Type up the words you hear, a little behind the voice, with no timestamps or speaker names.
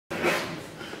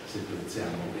se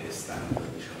pensiamo che è stato,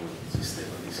 diciamo, un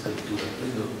sistema di scrittura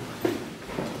credo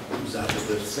usato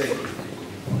per secoli, che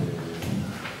comunque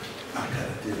ha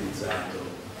caratterizzato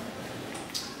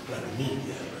la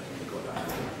Namibia in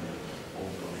particolare,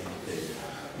 componente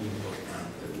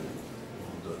importante del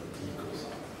mondo antico,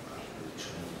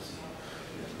 diciamo così,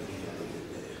 nel periodo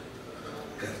delle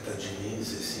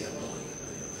cartaginese sia poi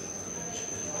delle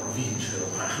province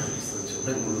romane, c'è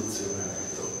un'evoluzione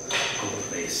molto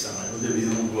complessa, ma non devi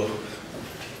lungo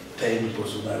tempo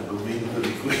su un argomento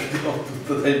di cui ho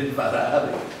tutto da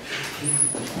imparare.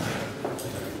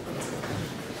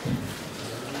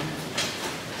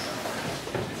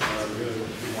 Good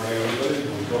morning, everybody.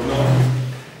 Buongiorno.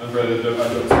 I'm ready to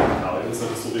speak Italian, so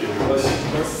this will be English,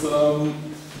 of course. So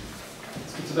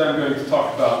today I'm going to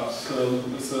talk about the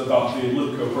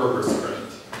Libico-Berber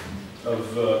script of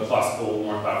classical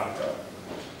North Africa.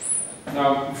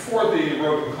 Now, before the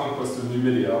Roman conquest of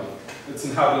Numidia, its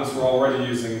inhabitants were already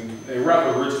using a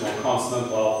rather original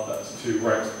consonantal alphabet to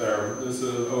write their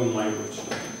own language.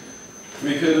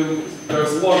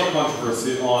 There's a lot of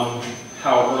controversy on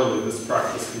how early this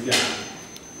practice began.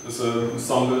 Some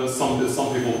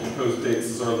people propose dates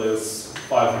as early as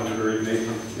 500 or even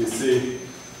 800 BC.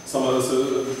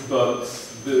 But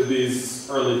these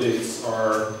early dates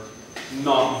are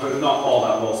not all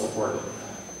that well supported.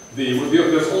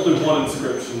 There's only one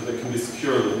inscription that can be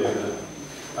securely dated,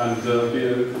 and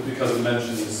because it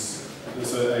mentions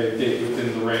a date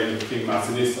within the reign of King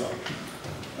Massinissa,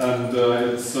 and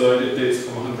it dates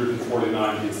from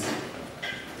 149 BC.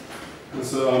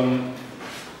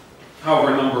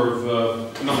 However, a number of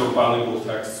bilingual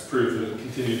texts prove that it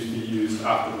continued to be used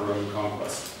after the Roman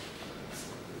conquest.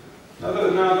 Now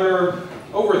there are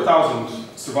over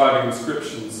 1,000 surviving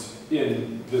inscriptions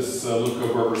in this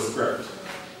Libico-Berber script.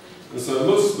 So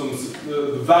most of them,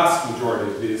 the vast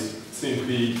majority of these seem to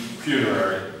be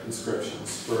funerary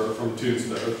inscriptions from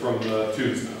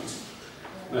tombstones.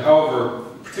 Now, however,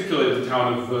 particularly at the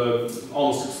town of,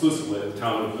 almost exclusively at the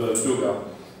town of Duga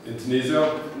in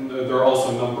Tunisia, there are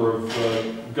also a number of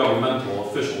governmental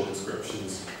official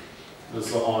inscriptions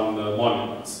on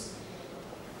monuments.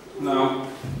 Now,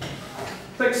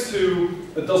 thanks to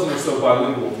a dozen or so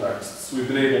bilingual texts, we've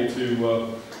been able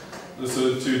to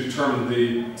determine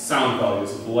the sound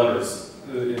values of the letters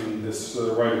in this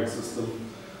writing system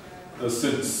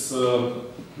since the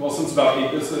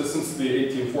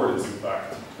 1840s, in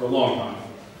fact, for a long time.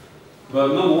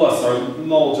 But nonetheless, our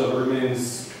knowledge of it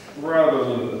remains rather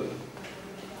limited.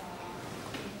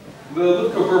 The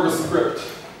Libico-Berber script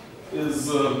is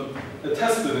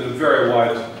attested in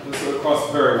across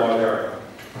a very wide area.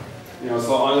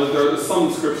 Some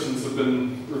inscriptions have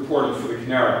been reported for the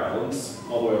Canary Islands,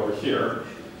 all the way over here,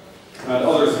 and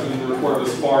others have been reported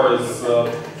as far east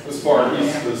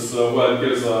as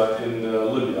Venerdì in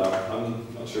Libya. I'm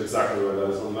not sure exactly where that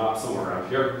is on the map, somewhere around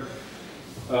here.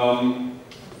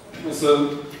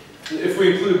 So, if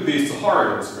we include the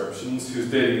Saharan inscriptions, whose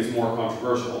dating is more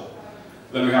controversial,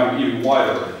 then we have an even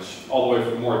wider range, all the way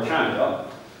from Mauritania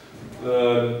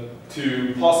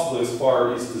to possibly as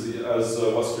far east as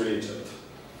Western Egypt.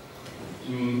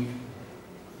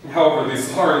 However, these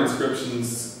Saharan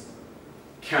inscriptions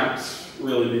can't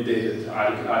really be dated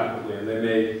adequately, and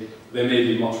they may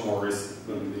be much more recent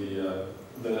than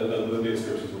the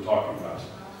inscriptions we're talking about.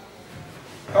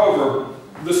 However,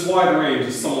 this wide range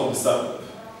is somewhat deceptive.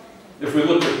 If we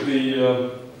look at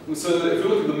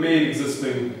the main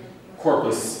existing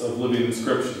corpus of Libyan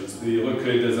inscriptions, the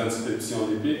Recueil des inscriptions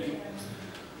libyques,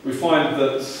 we find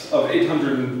that of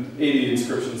 880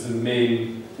 inscriptions in the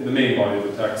main body of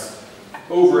the text,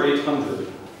 over 800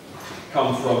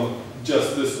 come from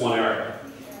just this one area,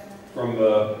 from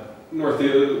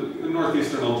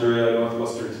northeastern Algeria,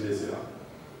 northwestern Tunisia.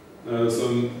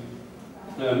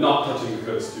 Not touching the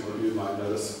coast, you might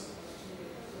notice.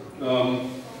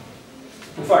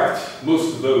 In fact,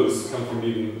 most of those come from an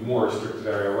even more restricted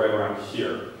area right around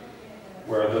here,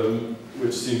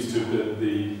 which seems to have been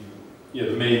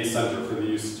the main center for the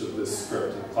use of this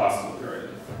script in the classical period.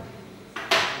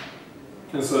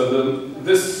 And so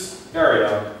this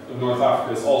area of North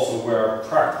Africa is also where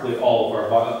practically all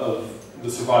of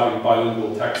the surviving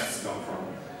bilingual texts come from.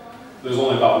 There's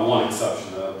only about one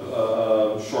exception,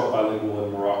 a short bilingual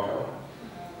in Morocco.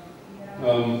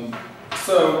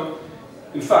 So,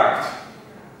 in fact,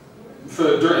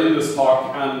 during this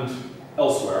talk and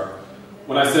elsewhere,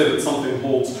 when I say that something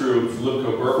holds true of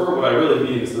Libico-Berber, what I really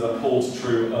mean is that it holds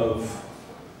true of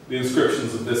the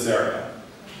inscriptions of this area.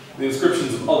 The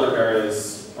inscriptions of other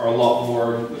areas are a lot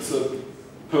more,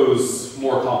 pose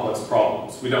more complex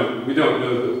problems. We don't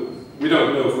know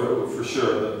for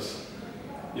sure that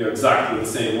exactly the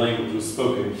same language was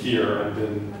spoken here and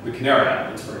in the Canary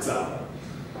Islands, for example.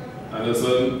 And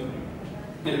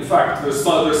in fact, there's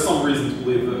some reason to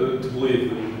believe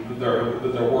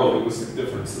that there were linguistic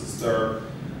differences.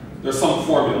 There's some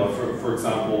formula, for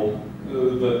example,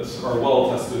 that are well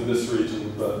tested in this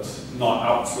region, but not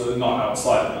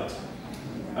outside of it.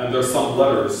 And there's some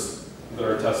letters that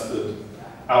are tested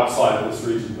outside of this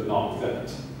region, but not within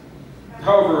it.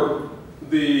 However,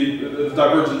 the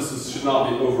divergences should not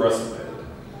be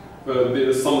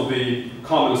overestimated. Some of the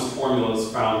commonest formulas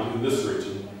found in this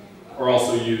region are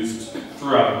also used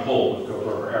throughout the whole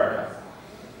Libico-Berber area.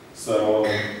 So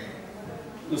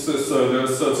it's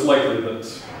likely that,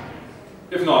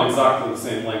 if not exactly the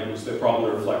same language, they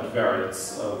probably reflect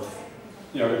variants of,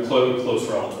 close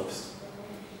relatives.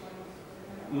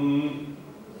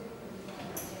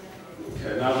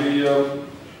 Okay, now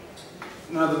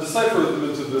the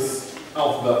decipherment of this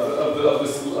alphabet, of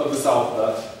this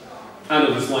alphabet, and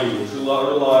of this language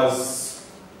relies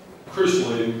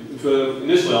crucially,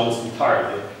 initially almost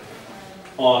entirely,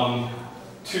 on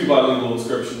two bilingual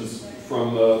inscriptions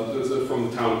from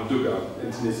the town of Duga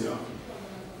in Tunisia.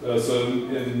 So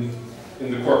in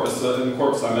the corpus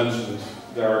I mentioned,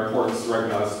 their importance is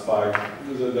recognized by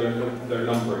their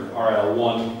numbering,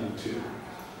 RL1 and 2.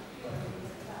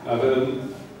 Now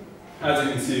then, as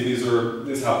you can see, these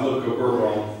have Libico-Berber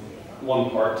on one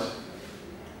part,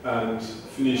 and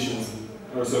Phoenician,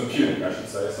 or so Punic, I should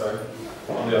say, sorry,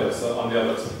 on the other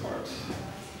part.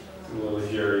 Similarly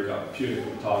here, you got Punic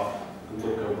at the top and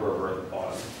Libico-Berber at the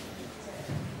bottom.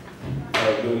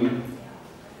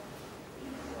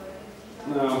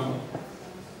 Now,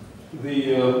 the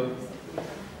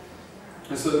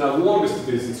longest of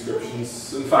these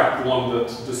inscriptions, in fact, the one that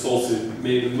De Solsi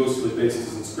mostly based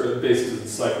his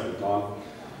decipherment on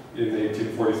in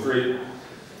 1843,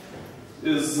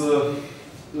 is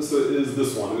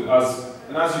this one.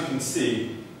 And as you can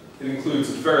see, it includes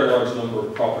a very large number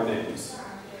of proper names.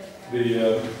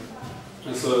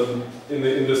 So in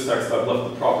this text, I've left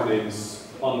the proper names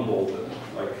unbolded,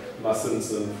 like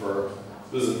Masinsen for,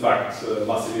 this is in fact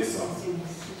Masinissa,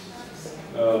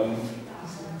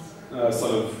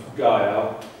 son of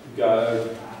Gaia,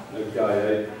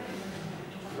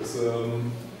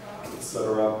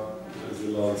 etc.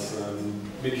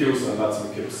 Mikilsa, and that's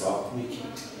Mikilsa.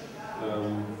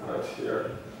 Right here.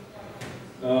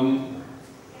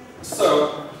 So,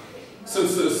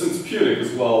 since Punic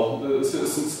is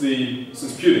since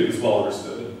Punic is well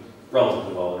understood,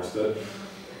 relatively well understood,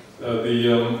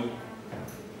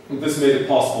 this made it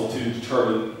possible to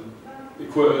determine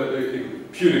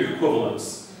Punic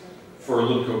equivalents for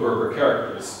Libico-Berber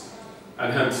characters,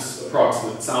 and hence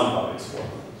approximate sound values for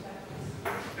them.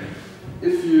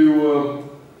 If you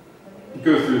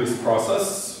go through this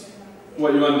process,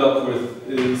 what you end up with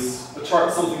is a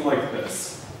chart something like this.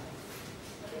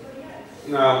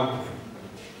 Now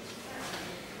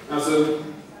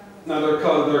there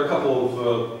are a couple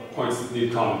of points that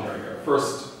need commentary here.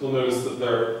 First, you'll notice that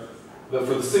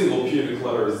for the single Punic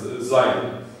letter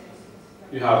Zayin,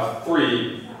 you have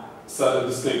 3 set of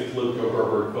distinct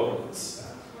Libico-Berber equivalents.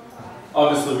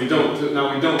 Obviously, we don't think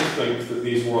that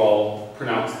these were all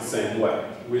pronounced the same way.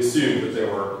 We assume that they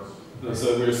were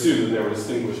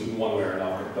distinguished in one way or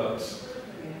another, but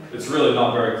it's really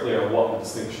not very clear what the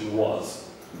distinction was.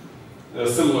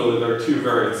 Similarly, there are 2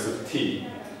 variants of T.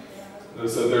 There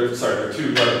are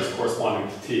 2 letters corresponding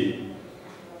to T.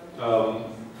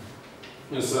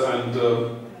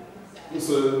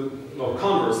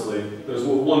 Conversely, there's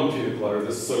one Punic letter,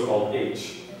 this so-called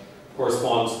H,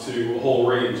 corresponds to a whole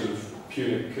range of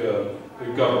Punic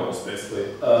gutturals, basically.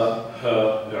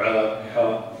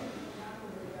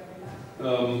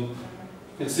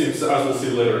 It seems, as we'll see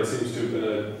later, it seems to have been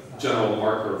a general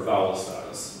marker of vowel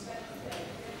status.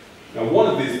 Now, one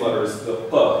of these letters, the P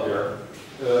here,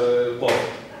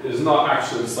 is not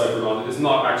actually deciphered on, is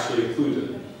not actually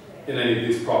included in any of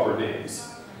these proper names.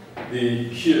 The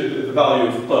value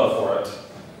of P for it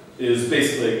is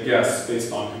basically a guess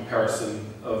based on comparison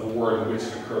of a word in which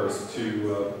it occurs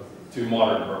to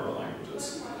modern Berber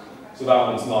languages. So that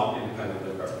one's not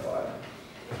independently verified.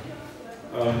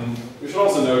 We should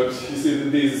also note, you see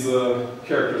that these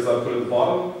characters I've put at the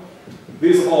bottom,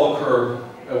 these all occur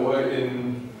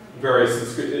in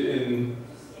various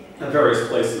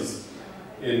places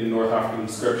in North African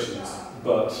inscriptions,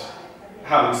 but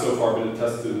haven't so far been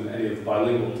tested in any of the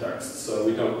bilingual texts, so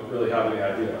we don't really have any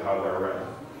idea how they're written.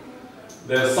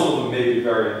 Some of them may be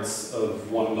variants of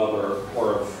one another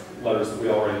or of letters that we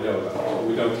already know about, but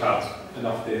we don't have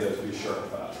enough data to be sure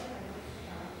of that.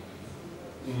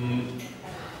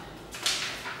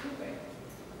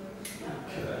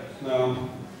 Okay, now,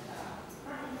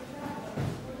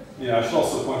 yeah, I should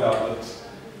also point out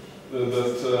that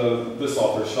this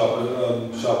author,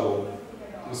 Chabot,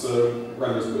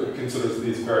 considers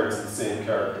these variants the same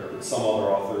character, but some other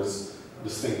authors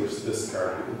distinguish this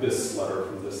character, this letter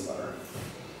from this letter.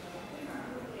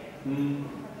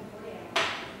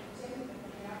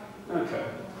 Okay.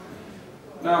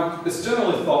 Now, it's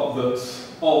generally thought that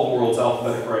all the world's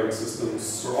alphabetic writing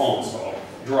systems, or almost all,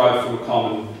 derive from a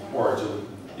common origin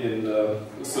in,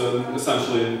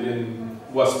 essentially in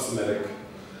West Semitic.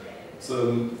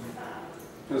 And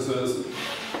in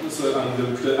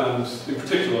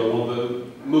particular,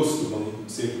 most of them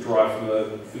seem to derive from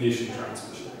the Phoenician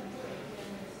transmission.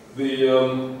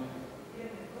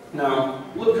 Now,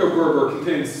 Libico-Berber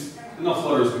contains enough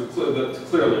letters that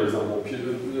clearly resemble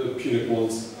Punic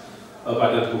ones of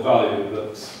identical value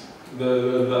that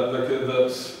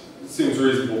seems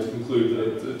reasonable to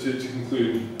conclude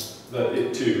that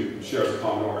it too shares a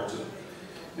common origin.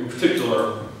 In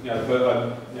particular, I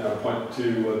point to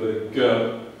the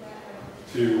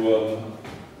G,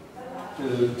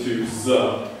 to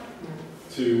Z,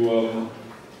 to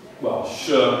well, Sh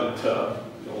and T,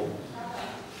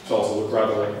 which also look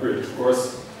rather like Greek, of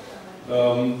course,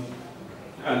 and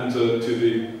to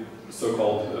the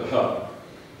so-called H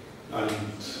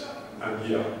and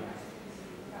Y.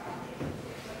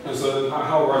 And so,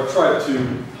 however, I've tried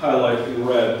to highlight in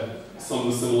red some of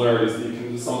the similarities that you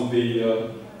can, some of the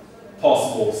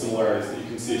possible similarities that you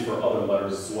can see for other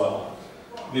letters as well.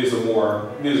 These are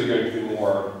going to be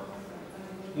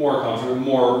more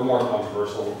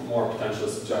controversial, more potentially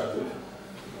subjective.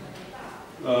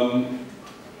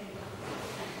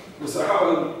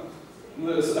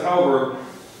 However,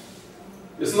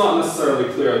 it's not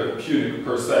necessarily clear that Punic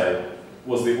per se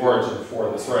was the origin for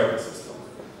this writing system.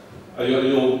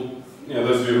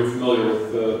 Those of you who are familiar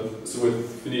with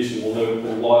Phoenician will note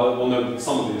that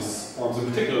some of these forms, in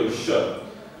particular the sh,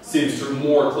 seems to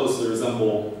more closely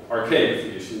resemble archaic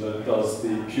Phoenician than it does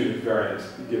the Punic variant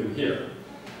given here.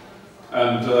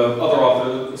 And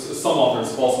some authors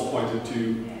have also pointed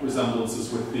to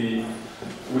resemblances with the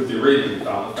Arabian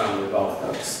family of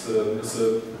alphabets,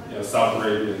 South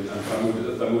Arabian and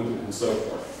Thamud and so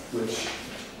forth, which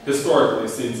historically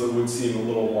would seem a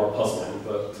little more puzzling,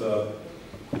 but the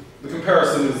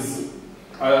comparison is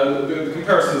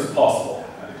possible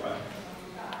anyway.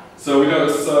 So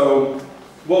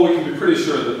we can be pretty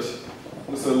sure that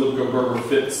Libico-Berber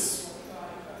fits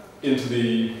into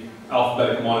the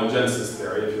alphabetic monogenesis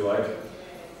theory, if you like.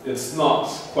 It's not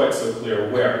quite so clear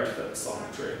where it fits on the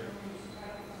tree.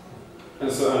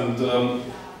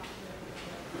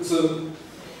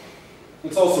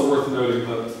 It's also worth noting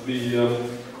that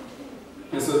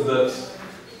that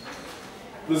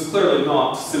this is clearly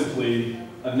not simply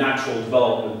a natural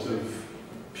development of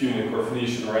Punic or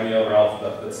Phoenician or any other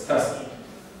alphabet that's tested.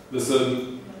 What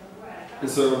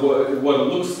it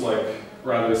looks like,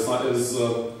 rather, is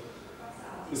a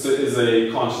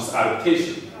conscious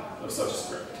adaptation of such a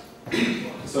script.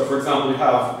 So, for example, you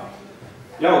have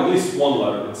at least one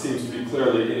letter that seems to be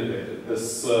clearly innovated.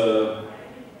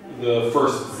 The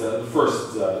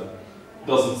first Z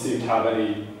doesn't seem to have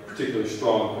any particularly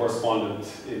strong correspondent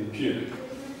in Punic,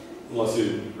 unless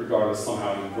you regard it as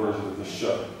somehow an inversion of the sh.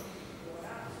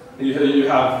 You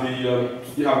have a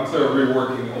clear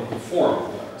reworking of the form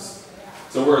of the letters.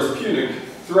 So whereas Punic,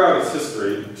 throughout its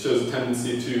history, shows a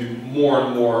tendency to more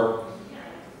and more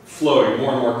flowing,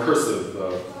 more and more cursive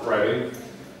writing,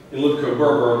 in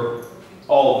Libico-Berber,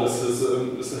 all of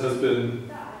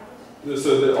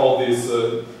all these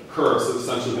curves have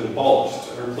essentially been abolished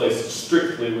and replaced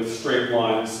strictly with straight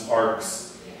lines,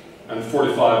 arcs, and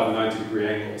 45 and 90-degree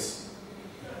angles.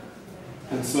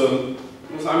 And so,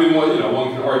 one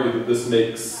can argue that this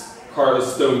makes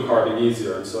stone carving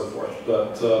easier and so forth,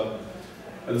 but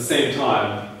at the same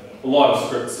time, a lot of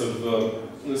scripts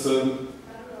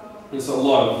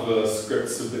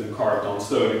have been carved on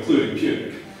stone, including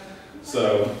Punic.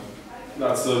 So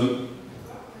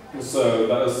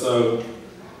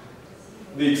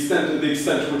the extent to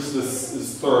which this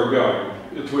is thoroughgoing,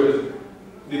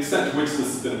 the extent to which this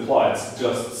has been applied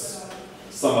suggests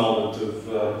some element of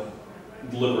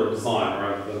deliberate design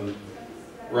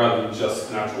rather than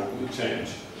just natural change.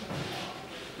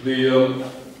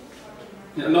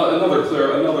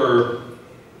 Another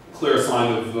clear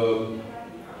sign of a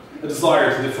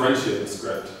desire to differentiate the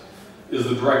script is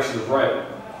the direction of writing.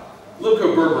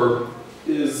 Libico-Berber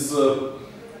is, well,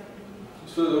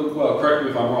 correct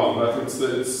me if I'm wrong, but I think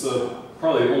it's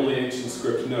probably the only ancient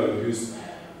script known whose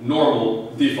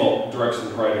normal default direction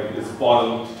of writing is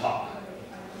bottom to top.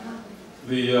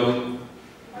 There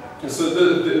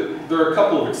are a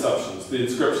couple of exceptions. The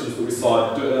inscriptions that we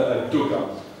saw at Duga,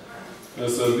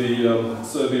 So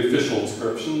the official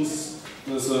inscriptions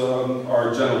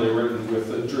are generally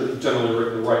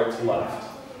written right to left,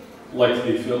 like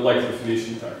the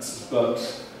Phoenician texts, but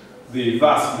the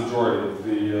vast majority of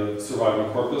the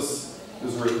surviving corpus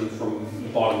is written from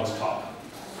bottom to top.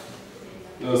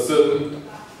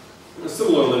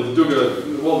 Similarly,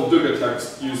 the Duga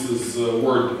text uses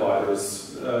word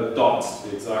dividers, dots to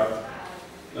be exact.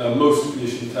 Most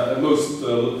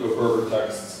Libico-Berber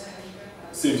texts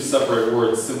seem to separate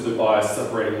words simply by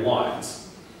separating lines,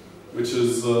 which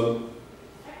is a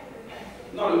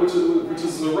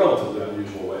relatively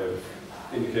unusual way of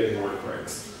indicating word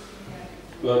breaks.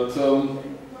 But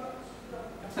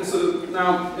and so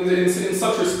now, in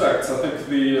such respects, I think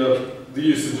the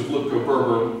usage of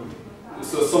Libico-Berber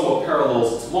somewhat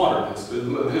parallels its modern history,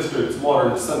 the history of its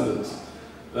modern descendant,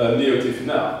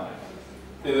 Neo-Tifinagh.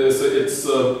 It's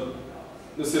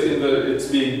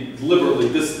being deliberately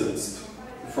distanced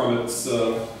from its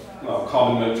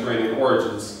common Mediterranean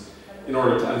origins in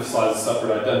order to emphasize a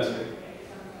separate identity.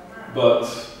 But to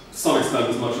some extent,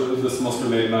 this must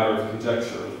remain a matter of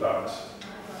conjecture without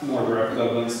more direct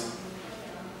evidence.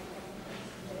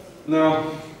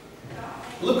 Now,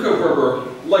 Libico-Berber,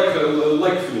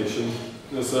 like Phoenician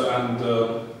and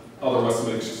other West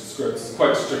Semitic scripts, is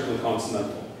quite strictly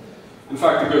consonantal. In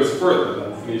fact, it goes further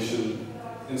than Phoenician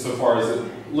insofar as it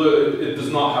does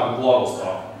not have a glottal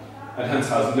stop, and hence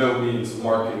has no means of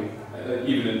marking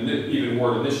even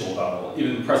word initial vowel,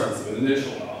 even the presence of an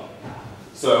initial vowel.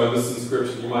 So in this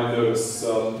inscription, you might notice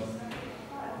there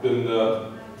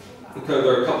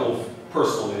are a couple of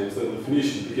personal names that in the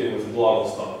Phoenician begin with a glottal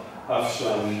stop.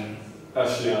 Afshan,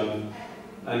 Ashian,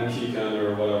 and Kikan,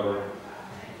 or whatever.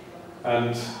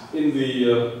 And in the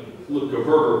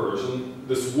Libico-Berber version,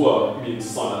 this w means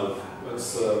son of.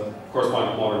 It's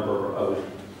corresponding to modern Berber o.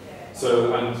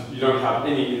 So, and you don't have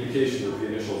any indication of the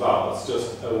initial vowel. It's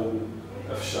just o,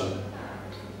 Afshan,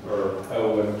 or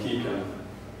o and Kikan,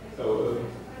 o,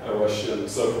 Ashian, and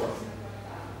so forth.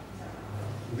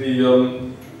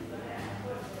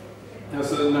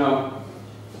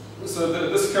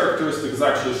 This characteristic is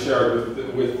actually shared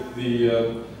with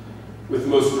the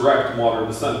most direct modern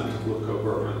descendant of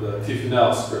Libico-Berber, the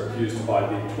Tifinagh script used by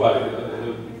the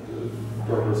Tuareg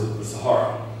Berbers of the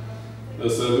Sahara.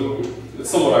 So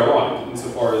it's somewhat ironic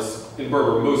insofar as in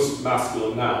Berber most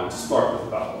masculine nouns start with a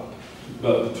vowel,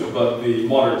 but the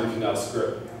modern Tifinagh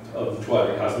script of the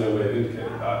Tuareg has no way of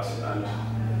indicating that, and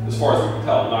as far as we can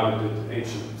tell, neither did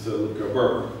ancient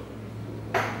Libico-Berber.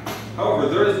 However,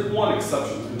 there is one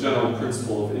exception to the general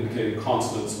principle of indicating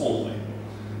consonants only,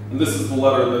 and this is the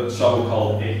letter that Shabu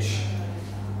called H.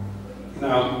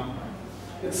 Now,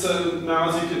 as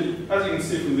you can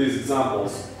see from these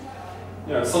examples,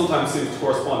 it sometimes seems to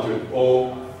correspond to an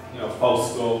O,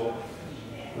 Fausto,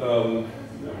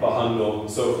 Bahando, and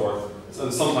so forth,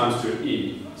 and sometimes to an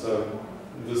E. So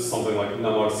this is something like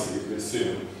Namarsi, you could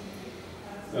assume,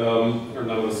 or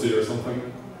Namarsi or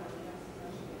something.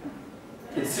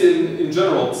 In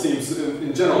general,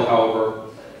 however,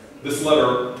 this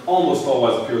letter almost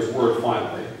always appears word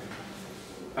finally,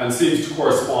 and seems to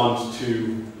correspond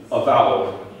to a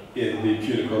vowel in the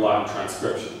Punic or Latin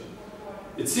transcription.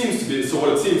 What it seems to be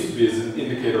is an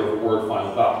indicator of a word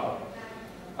final vowel.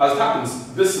 As it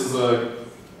happens, this is a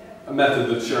method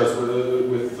that shares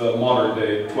with modern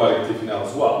day Tuareg Tifinagh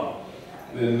as well.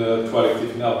 In Tuareg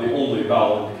Tifinagh, the only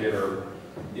vowel indicator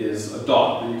is a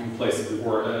dot that you can place at the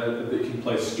word, that you can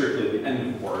place strictly at the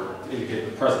end of the word to indicate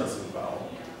the presence of the vowel.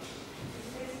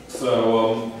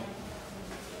 So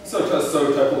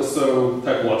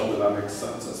typologically that makes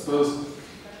sense, I suppose.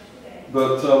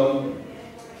 But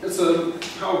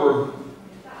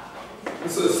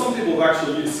some people have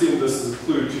actually seen this as a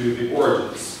clue to the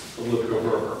origins of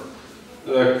Libico-Berber.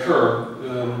 Kerr,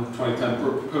 2010,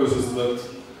 proposes that,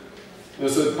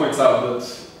 so it points out that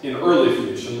in early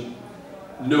Phoenician,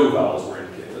 no vowels were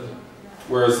indicated,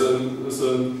 whereas in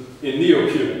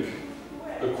Neo-Punic,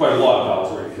 quite a lot of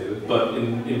vowels were indicated, but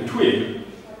in between,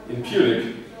 in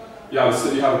Punic, you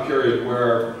have a period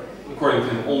where, according to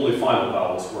him, only final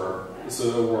vowels were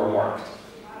marked,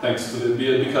 thanks to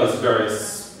because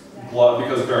various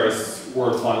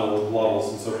word final glottals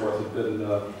and so forth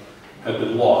had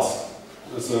been lost.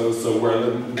 So where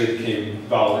they became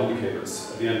vowel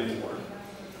indicators at the end of the word.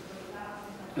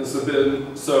 And so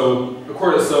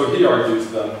he argues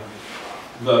then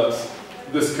that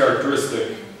this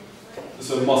characteristic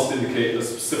must indicate a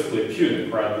specifically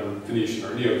Punic rather than Phoenician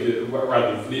or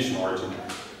rather than Phoenician origin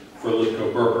for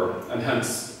Libico-Berber, and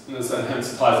hence ties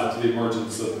it to the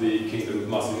emergence of the kingdom of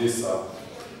Masinissa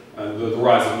and the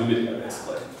rise of Numidia,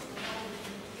 basically.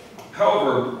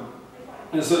 However,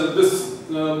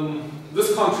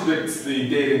 this contradicts the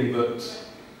dating that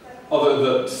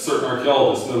certain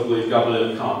archaeologists, notably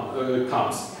Gabriel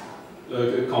Camps,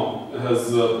 has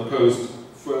proposed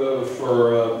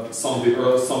for some of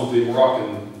the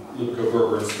Moroccan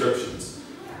Libico-Berber inscriptions,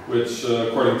 which,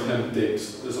 according to him, date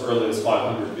as early as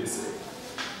 500 BC.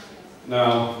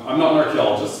 Now, I'm not an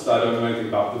archaeologist, I don't know anything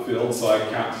about the field, so I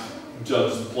can't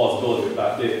judge the plausibility of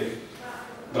that dating.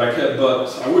 But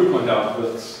I would point out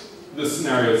that this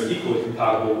scenario is equally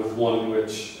compatible with one in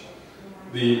which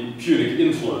the Punic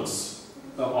influence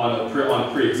on a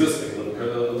pre-existing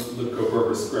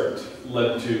Libico-Berber script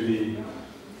led to the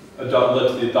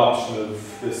adoption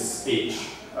of this H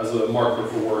as a marker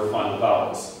for word final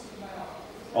vowels.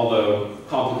 Although,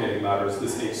 complicating matters,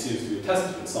 this H seems to be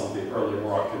attested in some of the early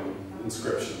Moroccan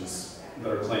inscriptions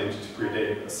that are claimed to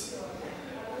predate this.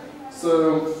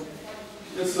 So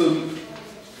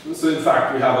in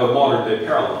fact, we have a modern-day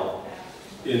parallel.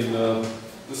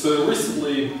 So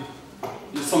recently,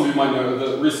 some of you might know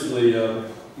that recently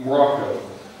Morocco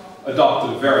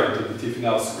adopted a variant of the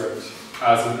deciphered script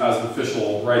as an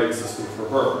official writing system for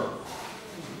Berber.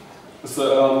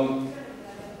 So,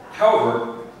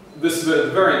 however, this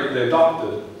variant that they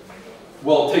adopted,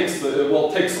 takes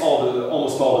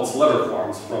almost all its letter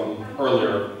forms from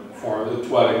earlier forms, the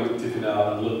Tuareg, deciphered,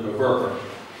 and Libico-Berber.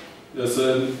 This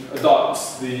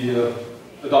adopts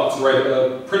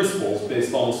principles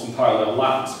based almost entirely on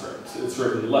Latin script. It's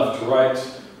written left to right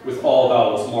with all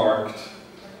vowels marked.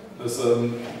 There's a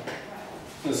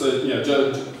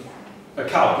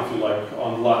calc, if you like,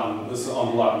 on the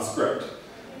Latin script.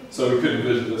 So we could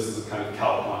envision this as a kind of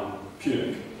calc on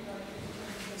Punic.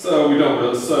 So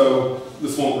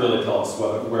this won't really tell us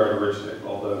where it originated,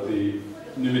 although the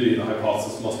Numidian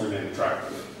hypothesis must remain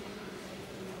attractive.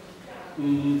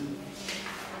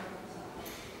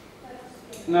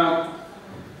 Now,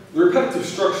 the repetitive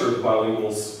structure of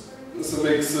bilinguals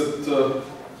makes it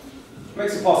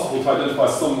possible to identify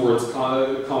some words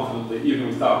confidently, even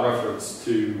without reference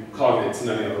to cognates in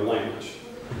any other language.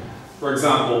 For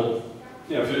example,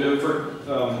 if you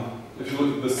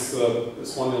look at this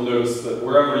one, you'll notice that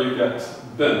wherever you get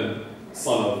ben,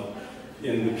 son of,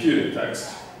 in the Punic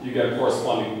text, you get a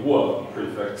corresponding wa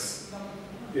prefix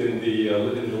in the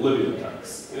Libyan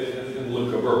text, in the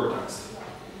Libico-Berber text.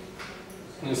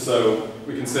 And so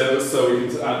we can say this,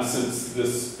 and since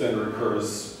this then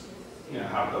recurs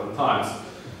half a dozen times,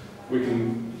 we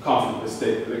can confidently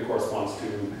state that it corresponds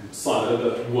to son,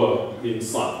 that wa means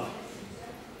son.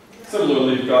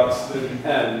 Similarly, you've got an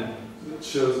n that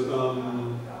shows,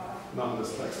 not in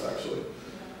this text actually.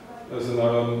 There's an,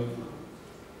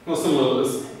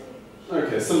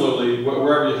 similarly,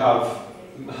 wherever you have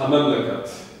hamemlekat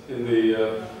in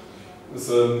the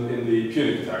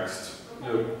Punic text,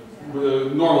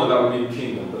 normally that would mean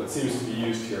kingdom, but it seems to be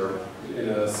used here in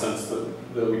a sense that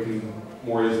we can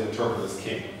more easily interpret as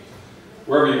king.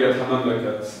 Wherever you get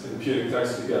hamemlekat in the Punic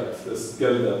text, you get this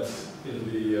geldet in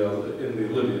the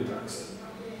Libyan text.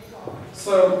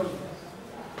 So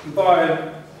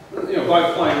by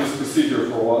applying this procedure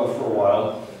for a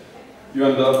while, you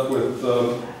end up with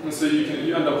a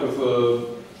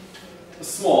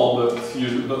small but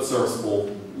serviceable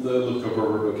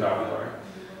Libico-Berber vocabulary.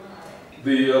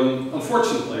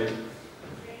 Unfortunately,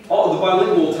 all of the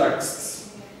bilingual texts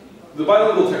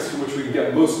from which we can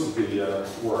get most of the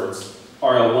words,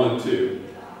 RL1 and 2,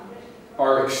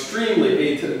 are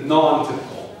extremely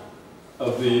non-typical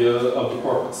of the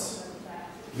corpus.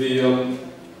 They're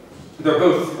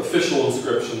both official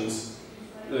inscriptions,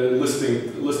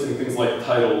 listing things like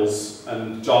titles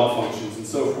and job functions and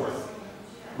so forth.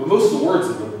 But most of the words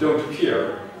of them don't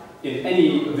appear in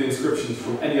any of the inscriptions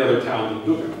from any other town in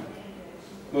Dugan.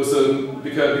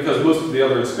 Because most of the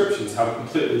other inscriptions have a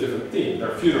completely different theme.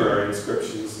 They're funerary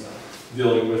inscriptions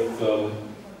dealing with,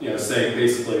 saying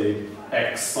basically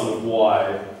X, son of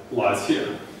Y, lies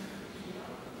here.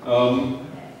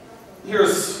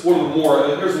 Here's one of the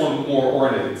more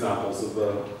ornate examples of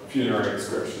the funerary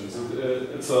inscriptions.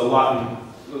 It's a Latin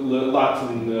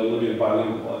Libyan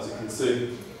bilingual, as you can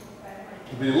see.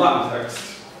 The Latin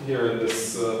text here in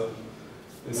this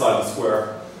inside the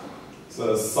square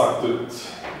says Saktut,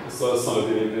 son of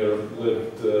David,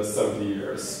 lived 70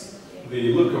 years.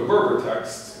 The Libico-Berber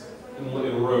text in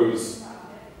rows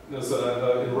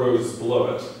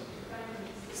below it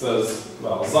says,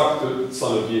 well, Saktut,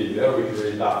 son of Yedida, we can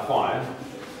read that fine.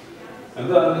 And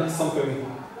then something.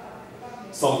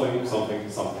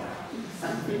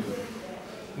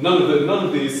 None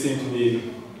of these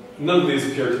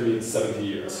appear to mean 70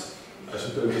 years. I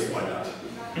should just point out.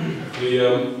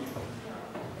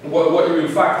 What you in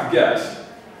fact get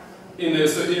in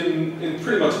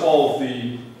pretty much all of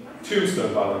the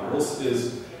tombstone bilinguals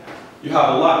is you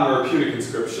have a Latin or a Punic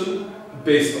inscription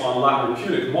based on Latin or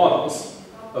Punic models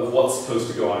of what's supposed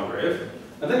to go on grave.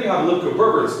 And then you have a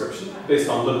Libico-Berber inscription based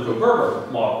on Libico-Berber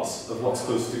models of what's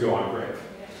supposed to go on grave.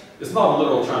 It's not a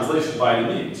literal translation by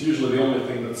any means. Usually the only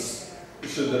thing that's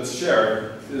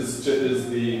shared is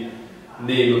the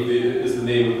name of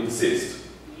the deceased.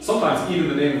 Sometimes even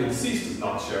the name of the deceased is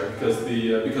not shared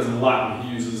because in Latin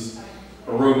he uses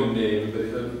a Roman name,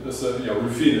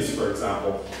 Rufinus, for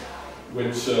example,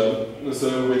 which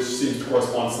seems to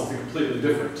correspond to something completely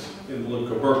different in the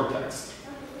Libico-Berber text.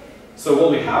 So while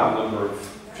we have a number of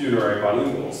funerary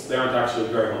bilinguals, they aren't actually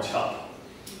very much help.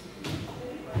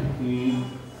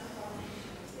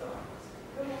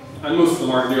 And most of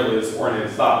them aren't nearly as ornate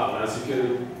as that one.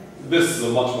 This is a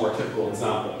much more typical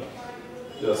example.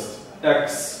 Just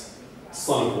X,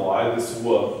 son of Y, this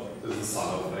W is the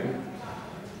son of thing.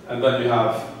 And then you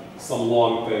have some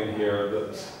long thing here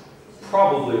that's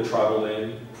probably a tribal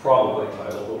name, probably a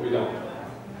title, but we don't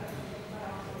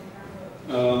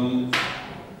know.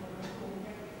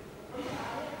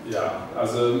 Yeah,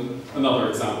 as another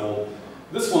example,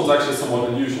 this one's actually somewhat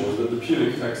unusual, that the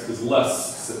Punic text is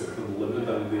less specific than the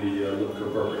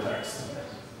Libico-Berber text.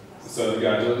 So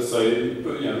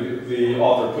the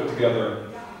author put together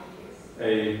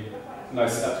a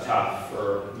nice epitaph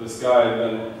for this guy, and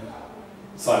then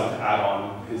decided to add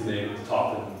on his name at the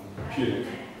top in Punic,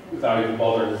 without even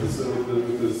bothering with his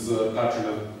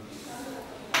patronym.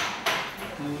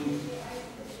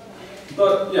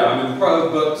 But yeah, I mean,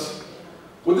 but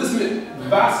with this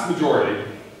vast majority,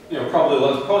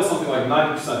 probably something like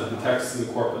 90% of the texts in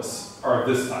the corpus are of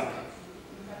this type.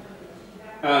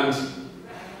 And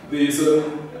these, there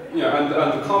are a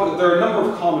number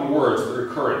of common words that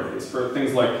occur in these for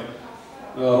things like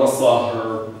rasa,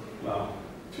 or,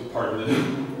 if you'll pardon me,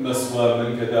 meswa,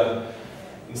 minkada.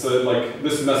 And so, like,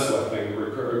 this meswa thing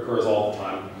occurs all the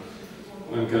time,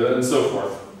 and so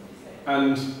forth.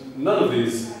 And none of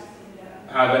these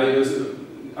have any,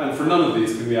 and for none of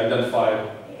these can we identify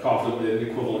confidently an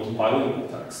equivalent in bilingual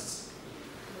texts.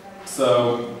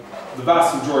 So the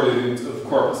vast majority of the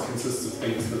corpus consists of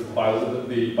things that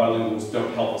the bilinguals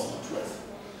don't help us much with.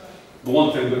 The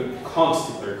one thing that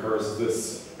constantly occurs is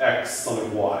this X, son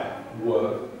of Y,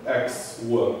 W, X,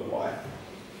 W, Y.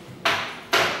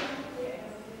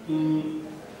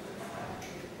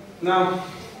 Now,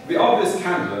 the obvious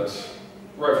candidate,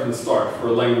 right from the start, for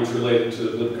a language related to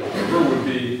Libico-Berber would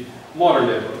be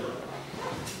modern-day Berber.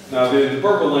 Now, the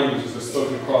Berber languages are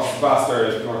spoken across vast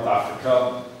areas of North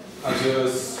Africa, the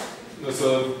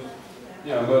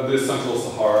Central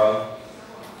Sahara,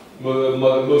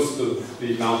 most of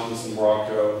the mountains in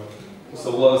Morocco,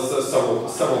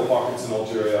 several pockets in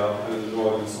Algeria and in the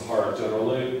northern Sahara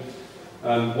generally,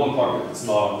 and one pocket that's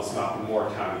not on this map in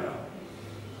Mauritania.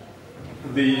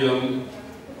 There's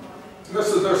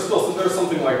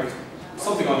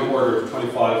something on the order of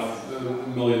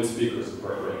 25 million speakers of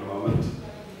Berber at the moment.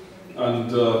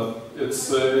 And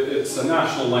it's a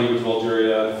national language of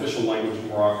Algeria, an official language of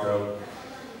Morocco,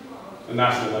 a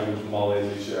national language of Mali and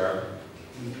Niger,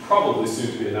 probably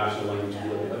soon to be a national language of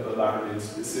Libya, but that remains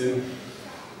to be seen.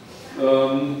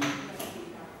 Berber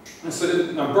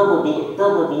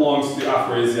belongs to the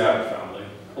Afro-Asiatic family,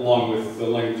 along with the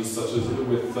languages such as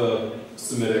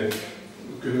Semitic,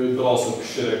 but also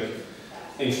Cushitic,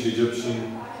 ancient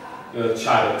Egyptian,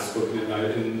 Chadic, spoken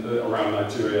around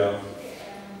Nigeria.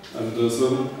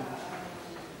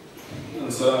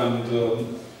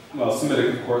 Semitic,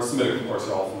 of course,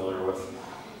 you're all familiar with.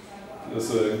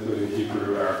 Including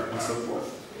Hebrew, Arabic, and so forth.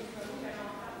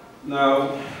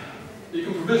 Now, you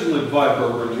can provisionally divide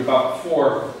Berber into about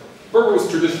four. Berber was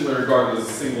traditionally regarded as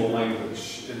a single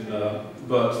language,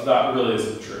 but that really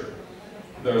isn't true.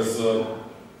 There's,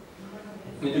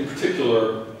 in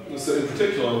particular,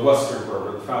 Western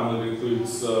Berber, the family that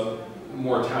includes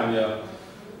Mauritania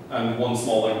and one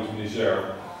small language of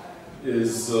Niger,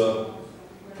 has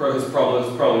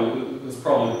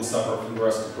probably been separate from the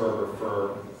rest of Berber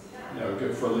for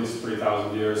at least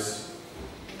 3,000 years.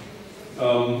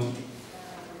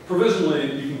 Provisionally,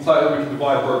 we can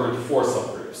divide Berber into four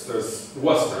subgroups. There's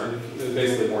Western,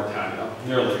 basically Mauritania,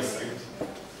 nearly extinct.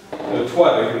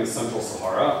 Tuareg in the Central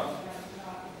Sahara.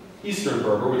 Eastern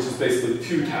Berber, which is basically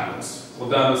two towns,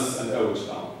 Wadamis and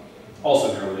Oujdan,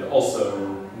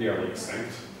 also nearly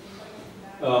extinct.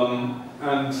 And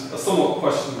a somewhat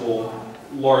questionable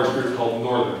large group called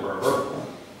Northern Berber,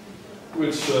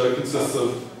 which consists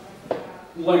of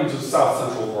languages of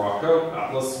south-central Morocco,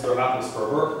 Atlas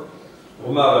Berber,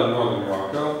 Romara in northern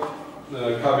Morocco,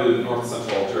 Kabyle in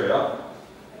north-central Algeria,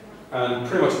 and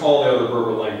pretty much all the other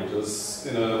Berber languages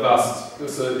in a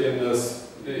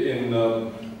in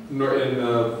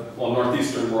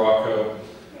northeastern Morocco,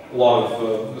 a lot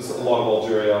of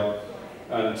Algeria,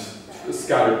 and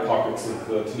scattered pockets of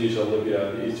Tunisia,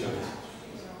 Libya, and Egypt.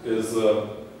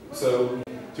 So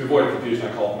to avoid confusion,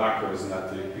 I call it macro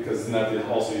Zneti, because Zneti is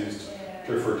also used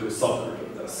to refer to a subgroup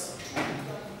of this.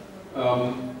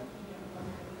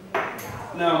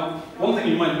 Now, one thing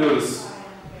you might notice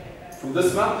from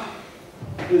this map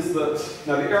is that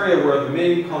now the area where the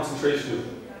main concentration of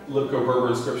Libico-Berber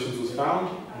inscriptions was found,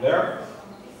 there,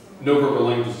 no Berber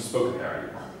languages are spoken there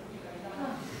anymore.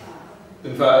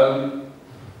 In fact,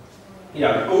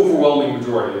 the overwhelming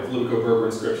majority of Libico-Berber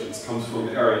inscriptions comes from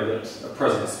an area that at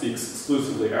present speaks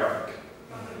exclusively Arabic.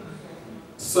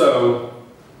 So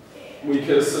we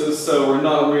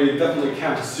definitely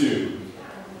can't assume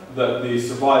that the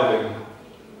surviving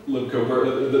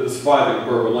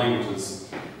Berber languages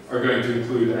are going to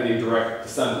include any direct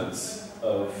descendants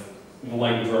of the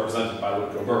language represented by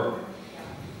Libico-Berber.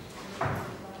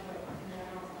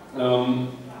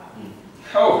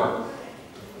 However,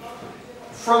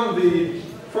 from the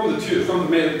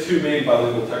two main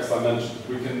bilingual texts I mentioned,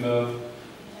 we can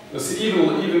see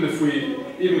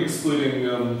even excluding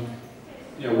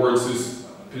words whose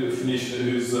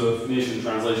Phoenician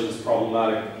translation is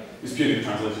problematic, whose Punic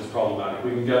translation is problematic,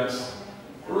 we can get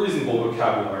a reasonable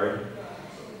vocabulary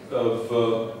of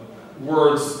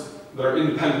words that are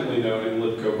independently known in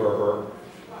Libico-Berber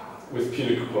with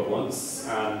Punic equivalents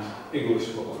and English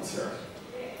equivalents here.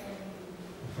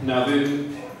 Now,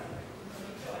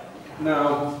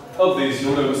 of these,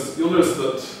 you'll notice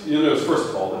first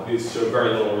of all that these show very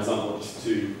little resemblance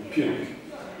to Punic,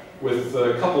 with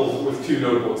two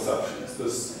notable exceptions.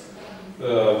 This,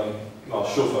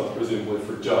 Shufat, presumably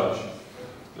for judge,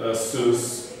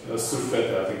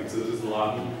 Sufete, I think it is in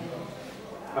Latin,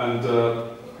 and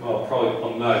probably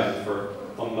Omnai for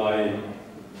Omnai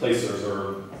placers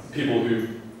or people who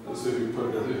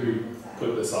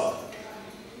put this up.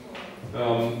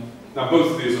 Now,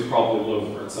 both of these are probably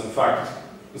loan words. In fact,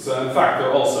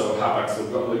 they're also hapax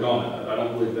legomena. I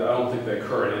don't think they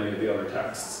occur in any of the other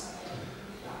texts.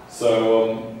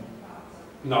 So,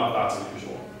 not that's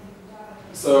unusual.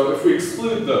 So, if we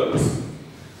exclude those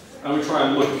and we try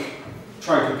and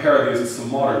compare these to some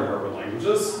modern Berber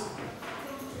languages,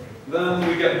 then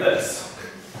we get this.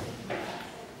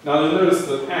 Now, you'll notice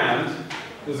that "and"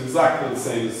 is exactly the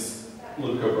same as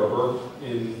Libico-Berber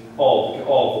in all the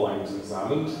languages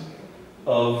examined.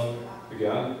 Of,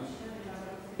 again,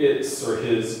 its or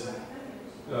his,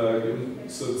 so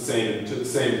the same in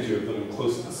two of them and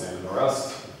close to the same in the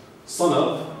rest. Son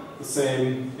of, the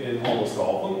same in almost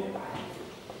all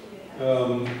of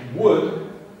them. Would,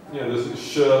 there's a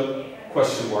sh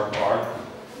question mark r.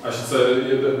 I should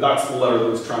say that's the letter that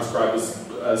was transcribed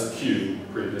as Q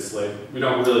previously. We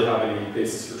don't really have any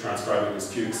basis for transcribing as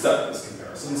Q except this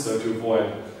comparison, so to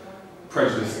avoid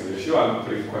prejudicing the issue, I'm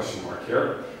putting a question mark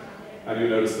here. And you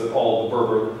notice that all the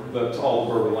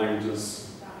Berber languages,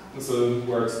 so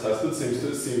where it's tested, seem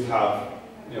to have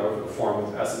a form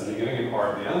with S at the beginning and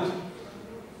R at the end.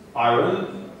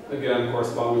 Iron, again,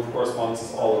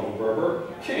 correspondences all over Berber.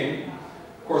 King,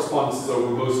 correspondences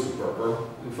over most of Berber.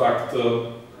 In fact,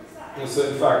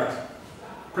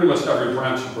 pretty much every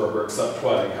branch of Berber except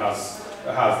Twedding has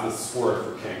this word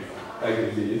for king,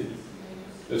 Egin.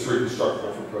 It's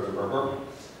reconstructible from Proto-Berber.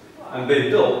 And they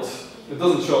built, it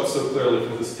doesn't show up so clearly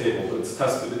from this table, but it's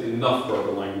tested in enough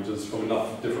Berber languages from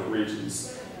enough different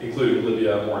regions, including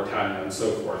Libya, Mauritania, and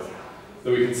so forth,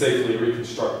 that we can safely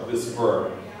reconstruct this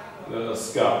verb,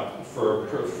 ska, for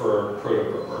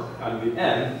Proto-Berber. And the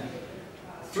N,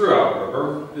 throughout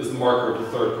Berber, is the marker of the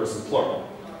third person plural.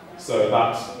 So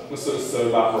that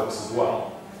works as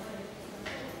well.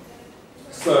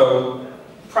 So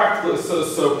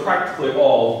practically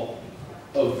all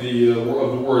of the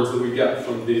words that we get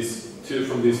from these two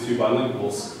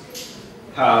bilinguals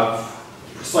have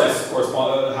precise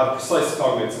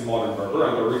cognates in modern Berber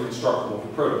and are reconstructible for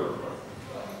Proto-Berber.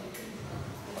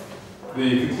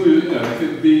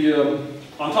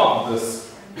 On top of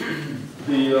this,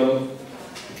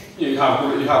 you have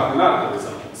grammatical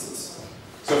resemblances.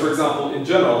 So, for example, in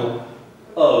general,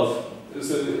 of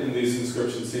in these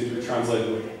inscriptions seem to be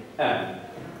translated with N.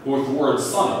 But with the word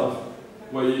son of,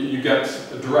 well, you get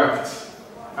a direct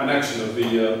annexion of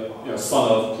the son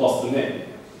of plus the name.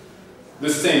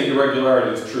 This same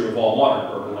irregularity is true of all modern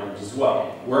Berber languages as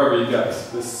well. Wherever you get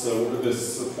this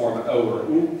form O or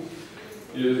U,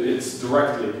 it's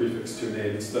directly prefixed to a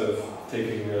name instead of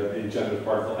taking the genitive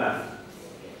particle N.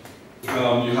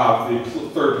 You have the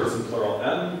third person plural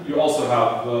N. You also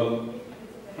have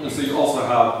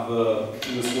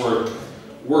in this word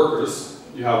workers.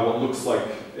 You have what looks like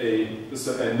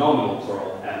a nominal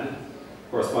plural n,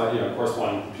 corresponding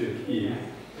to Punic e,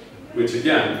 which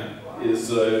again is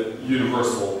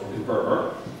universal in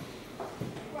Berber.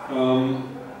 On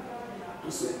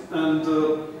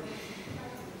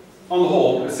the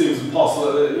whole, it seems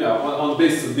impossible, on the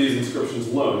basis of these inscriptions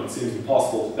alone, it seems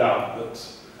impossible to doubt that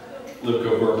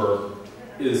Libico-Berber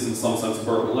is in some sense a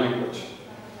Berber language.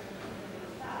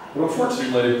 But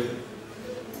unfortunately,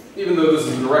 even though this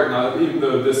is recognized, even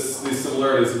though these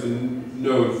similarities have been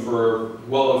known for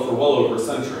well over a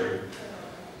century,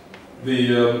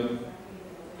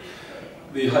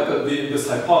 this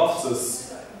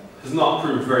hypothesis has not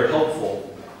proved very helpful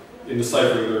in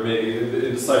deciphering the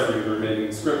remaining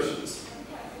inscriptions.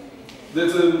 There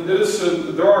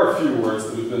are a few words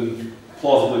that have been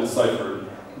plausibly deciphered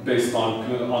based on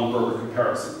Berber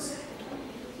comparisons.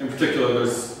 In particular,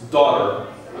 there's daughter.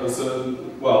 There's the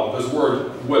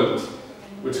word wilt,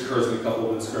 which occurs in a couple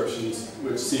of inscriptions,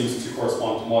 which seems to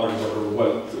correspond to modern Berber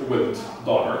wilt,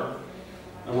 daughter.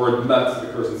 The word met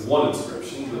occurs in one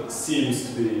inscription that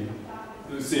seems to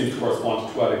correspond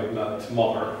to Tuareg met,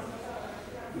 mother.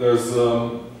 There's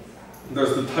the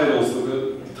titles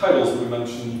that we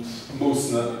mentioned,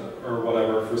 Mosnet or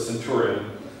whatever for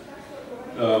centurion.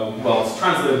 It's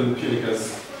translated in Punic as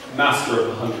master of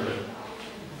the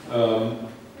 100.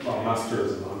 Master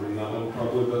is in 100 in that one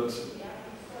probably, but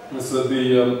so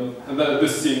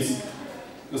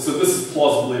this is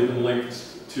plausibly been linked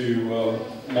to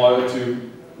modern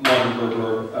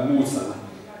Berber Amusan,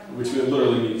 which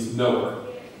literally means knower.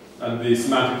 And the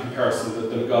semantic comparison that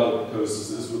Delgado proposes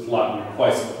is with Latin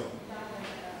quaestor.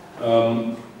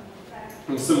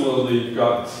 And similarly, you've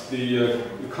got the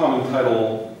common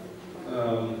title.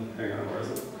 Hang on, where is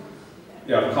it?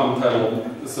 Yeah, the common title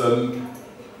is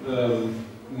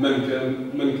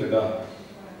Menkeda,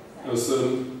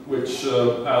 which,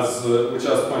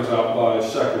 as pointed out by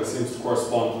Shekhar, seems to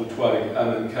correspond to the Tuareg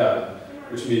Amenked,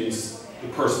 which means the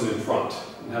person in front,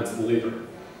 and hence the leader.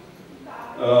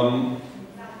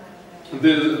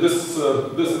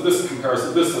 This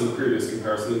comparison, this and the previous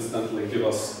comparison, incidentally, give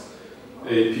us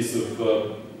a piece of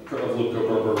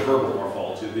Libico-Berber verbal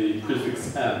morphology, the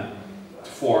prefix n, to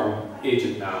form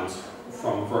agent nouns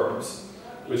from verbs,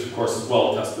 which of course is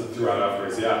well tested throughout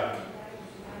Afro-Asiatic,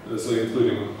 so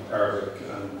including Arabic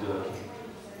and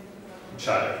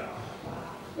Chadic.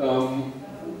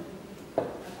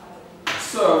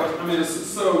 So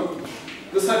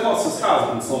this hypothesis has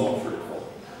been somewhat fruitful.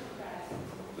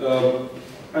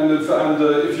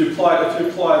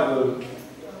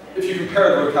 If you compare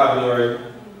the vocabulary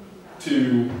to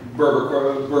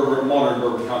modern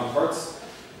Berber counterparts,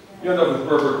 you end up with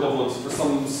Berber equivalents for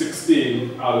some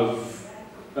 16 out of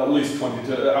at least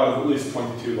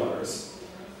 22 letters,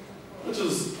 which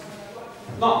is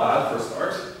not bad for a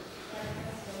start.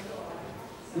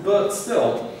 But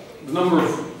still, the number of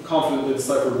confidently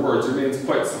deciphered words remains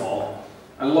quite small,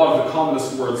 and a lot of the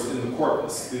commonest words in the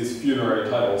corpus, these funerary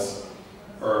titles,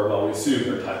 or well, we assume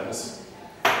they're titles,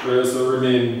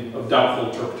 remain of doubtful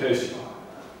interpretation.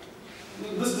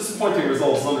 This disappointing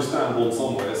result is understandable in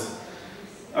some ways.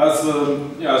 As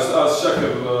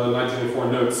Shekhar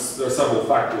 1984 notes, there are several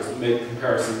factors that make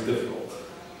comparison difficult.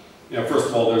 First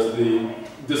of all, there's the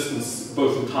distance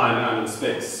both in time and in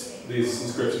space. These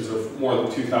inscriptions are from more than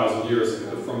 2,000 years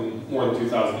ago,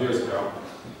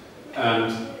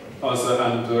 and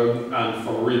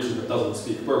from a region that doesn't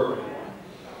speak Berber anymore.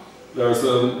 There's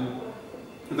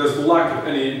the lack of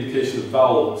any indication of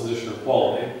vowel position or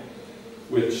quality,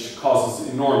 which causes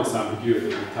enormous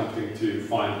ambiguity in attempting to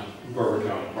find Berber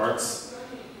counterparts.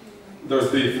 There's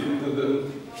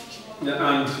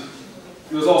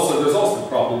also the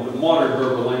problem that modern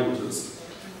Berber languages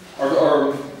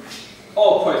are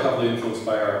all quite heavily influenced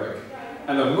by Arabic,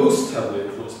 and are most heavily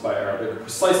influenced by Arabic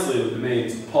precisely in the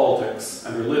domains of politics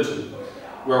and religion,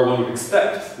 where one would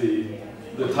expect the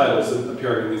titles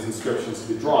appearing in these inscriptions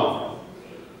to be drawn from.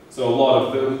 So a lot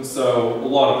of this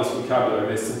vocabulary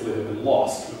may simply have been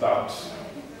lost without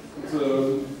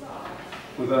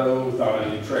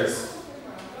any trace.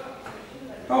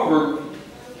 However,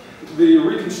 the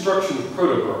reconstruction of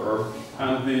Proto-Berber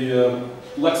and the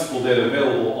lexical data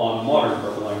available on modern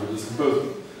Berber languages have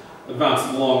both advanced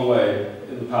a long way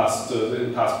in the past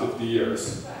 50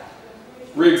 years.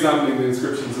 Re-examining the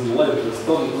inscriptions in the languages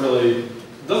doesn't really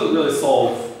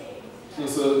solve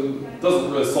most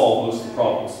of the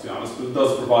problems, to be honest, but it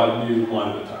does provide a new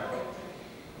line of attack.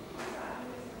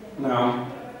 Now,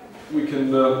 we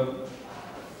can,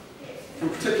 in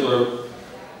particular,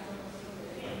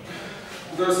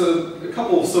 there's a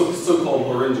couple of so-called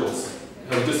laryngeals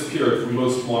have disappeared from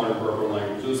most modern Berber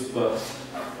languages, but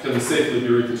can safely be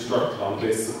reconstructed on the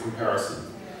basis of comparison.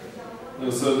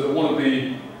 And so one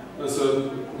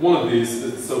of these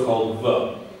is so-called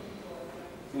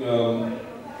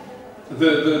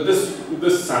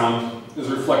this sound is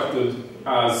reflected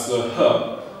as h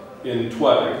in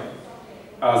Tuareg,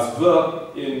 as v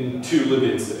in 2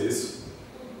 Libyan cities,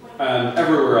 and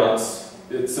everywhere else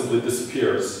it simply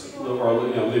disappears, or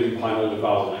leaving behind only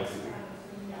vowel lengthening.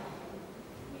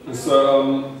 And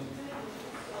so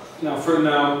now,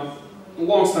 a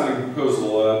long-standing proposal,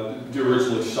 the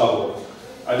originally Shovel,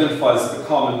 identifies the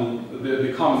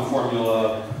common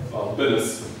formula of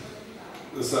Binnis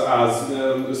as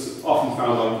is often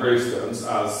found on gravestones,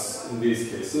 as in these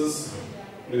cases.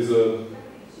 These are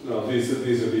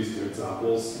these 2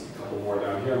 examples. A couple more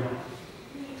down here.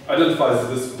 Identifies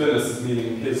this Binnis as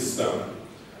meaning his stone.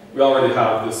 We already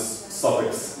have this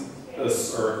suffix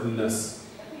 "is" or "nis"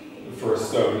 for a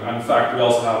stone. And in fact, we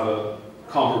also have a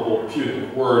comparable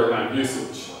Punic word and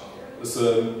usage. There's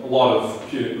a lot of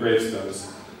Punic gravestones.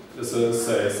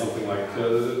 Say something like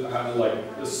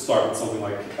start with something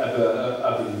like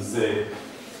 "Ebenze,"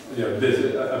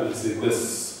 this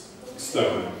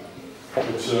stone.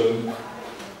 Which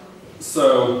so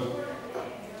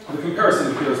the comparison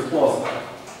appears plausible.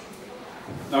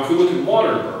 Now, if we look at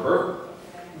modern Berber,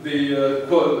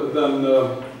 then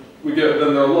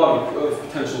there are a lot of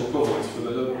potential equivalents for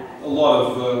a lot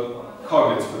of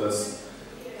cognates for this.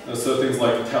 So things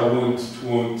like tawunt,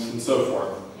 tuunt, and so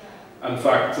forth. In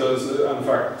fact,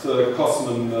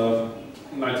 Kosman,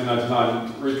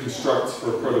 1999, reconstructs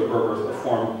for Proto-Berber the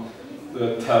form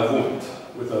the tawunt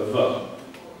with a v.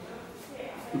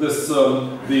 This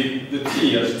the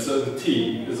T, I should say, the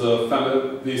T is a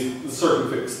the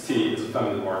circumfix T is a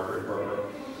feminine marker in Berber,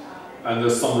 and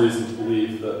there's some reason to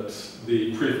believe that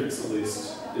the prefix, at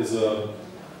least, is a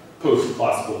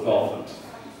post-classical development.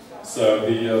 So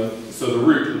the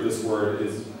root of this word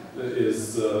is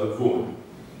vun,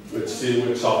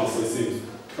 which obviously seems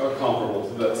comparable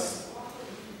to this.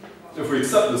 If we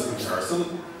accept this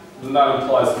comparison, then that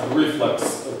implies that the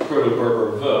reflex of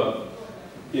Proto-Berber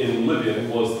v in Libyan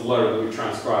was the letter that we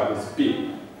transcribe as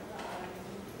B.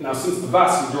 Now, since the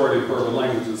vast majority of Berber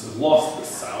languages have lost this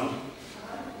sound,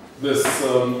 this is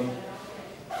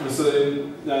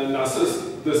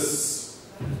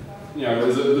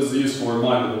a useful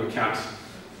reminder that we can't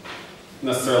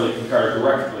necessarily compare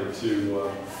directly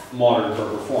to modern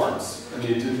Berber forms. We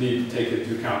need to take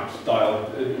into account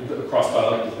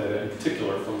cross-dialectal data, in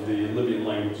particular from the Libyan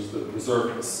languages that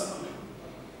preserve this sound.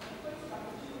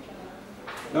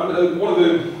 Now, one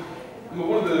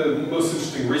of the most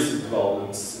interesting recent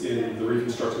developments in the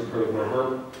reconstruction of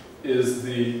Proto-Berber is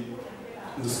the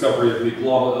discovery of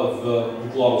the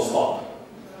glottal stop.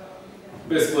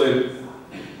 Basically,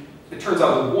 it turns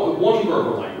out that one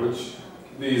Berber language,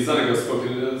 the Zeniga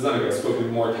spoken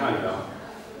in Mauritania,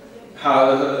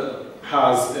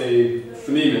 has a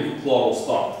phonemic glottal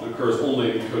stop that occurs only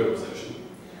in coda position.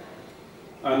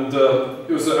 And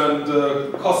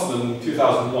Kosman in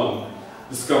 2001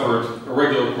 discovered a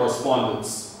regular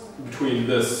correspondence between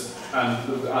this and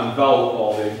vowel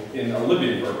quality in a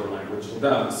Libyan Berber language,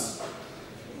 Damas.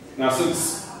 Now,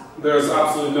 since there's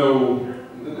absolutely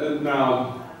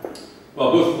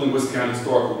both linguistic and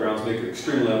historical grounds make it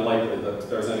extremely unlikely that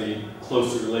there's any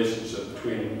closer relationship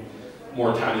between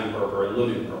Mauritanian Berber and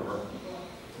Libyan Berber.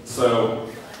 So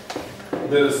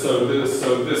this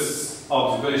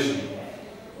observation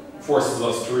forces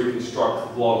us to reconstruct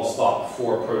the glottal stop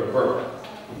for Proto-Berber.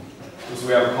 So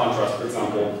we have a contrast, for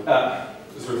example,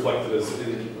 is reflected as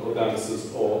in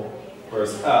Odanis's O,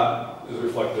 whereas is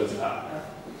reflected as A.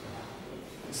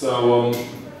 So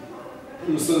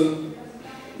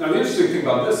now the interesting thing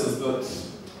about this is that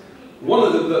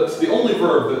the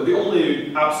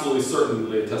only absolutely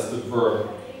certainly attested verb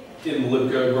in the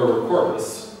Libico-Berber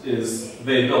corpus is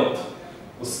they built,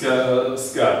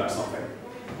 skad or something.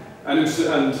 And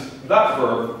that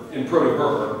verb in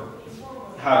Proto-Berber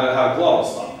had a glottal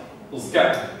stop. Was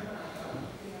get.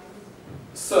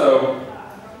 So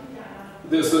now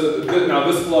this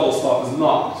glottal stop is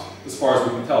not, as far as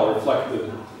we can tell,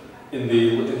 reflected in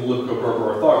the Libico-Berber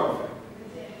orthography,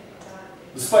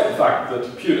 despite the fact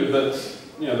that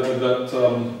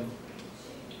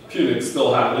Punic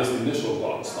still had at least the initial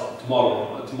glottal stop to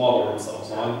model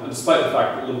themselves on, and despite the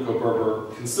fact that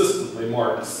Libico-Berber consistently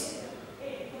marks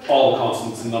all the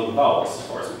consonants and none of the vowels, as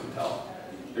far as we can tell,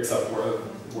 except for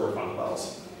word final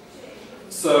vowels.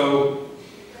 So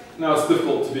now it's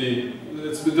difficult to be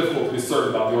certain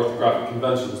about the orthographic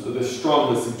conventions, but this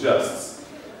strongly suggests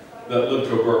that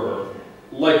Libico-Berber,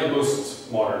 like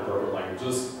most modern Berber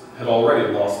languages, had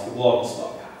already lost the glottal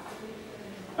stop.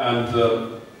 And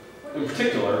in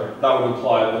particular, that would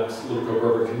imply that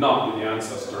Libico-Berber cannot be the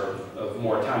ancestor of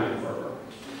Mauritanian-Berber.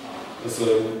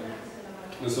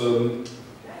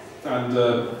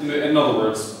 In other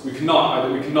words, we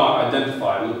cannot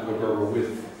identify Libico-Berber with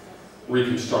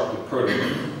reconstructed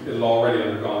proto-Berber. It had already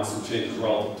undergone some changes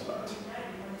relative to that.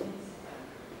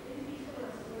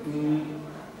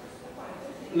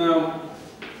 Now,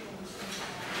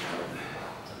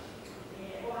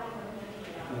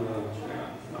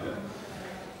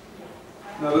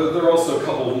 there are also a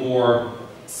couple of more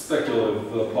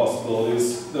speculative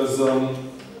possibilities. There's sorry,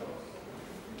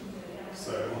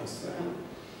 1 second.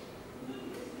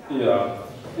 Yeah,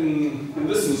 in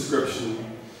this inscription,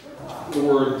 the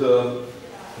word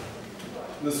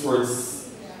this word's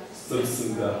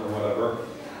subclassification or whatever.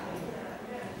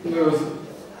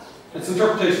 Its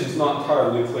interpretation is not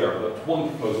entirely clear, but one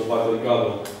proposal by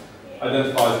Delgado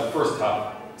identifies the first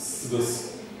half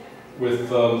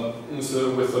with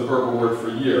a Berber word for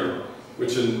year,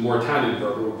 which in Mauritanian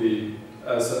Berber would be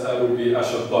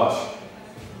ashabash.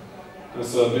 And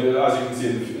so, as you can see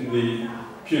in the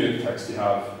Punic text, you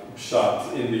have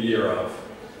shat in the year of.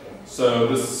 So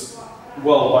this,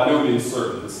 well, by no means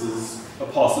certain. This is a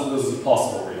possible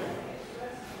reading.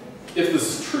 If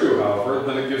this is true, however,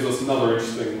 then it gives us another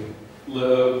interesting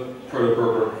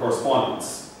Proto-Berber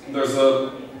correspondence. There's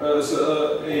a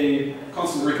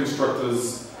constant reconstruct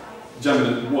as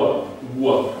geminate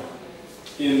w.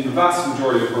 In the vast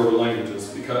majority of Berber languages,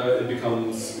 because it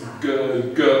becomes g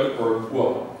or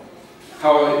w.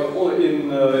 However, in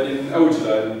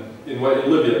Ojda, in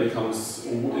Libya, it becomes,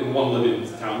 in one Libyan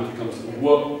town, it becomes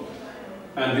w.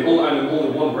 And in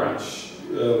only one branch,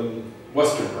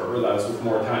 Western Berber, that is with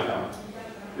Mauritania,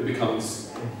 it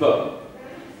becomes b.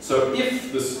 So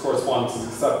if this correspondence is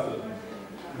accepted,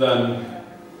 then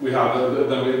we have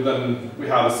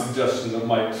a suggestion that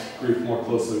might group more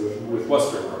closely with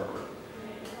Western Berber.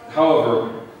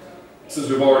 However, since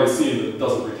we've already seen that it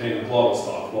doesn't retain a glottal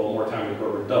stop, while Mauritanian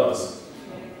Berber does,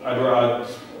 I'd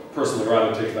personally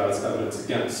rather take that as evidence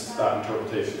against that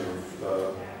interpretation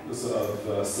of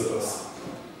Sivis.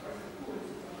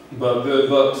 But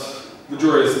the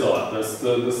jury is still out. This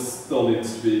still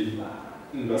needs to be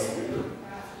investigated.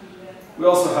 We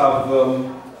also have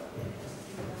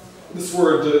this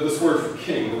word for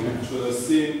king, which we've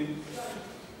seen.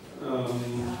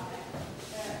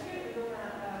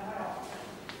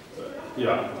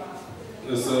 Yeah,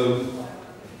 there's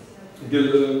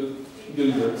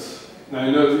Gilbert. Now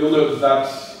you'll note that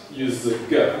uses a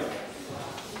g.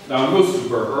 Now in most of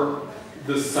Berber,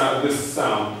 this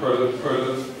sound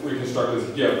proto-reconstructed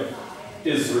as g,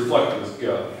 is reflected as g,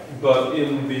 but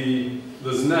in the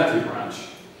Znati branch,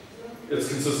 it's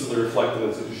consistently reflected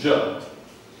as j.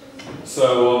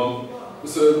 So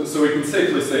we can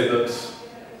safely say that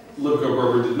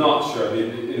Libico-Berber did not share the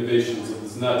innovations of the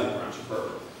Znati branch of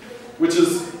Berber, which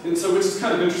is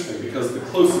kind of interesting because the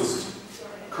closest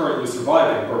currently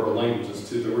surviving Berber languages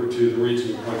to the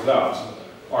region we pointed out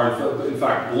are in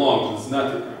fact belong to the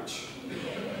Znati branch.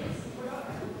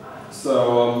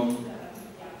 So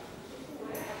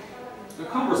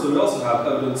conversely, we also have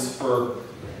evidence for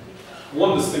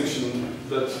one distinction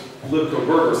that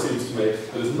Libico-Berber seems to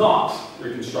make that is not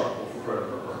reconstructible for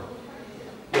Proto-Berber.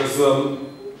 There's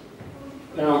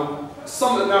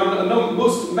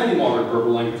many modern Berber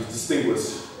languages distinguish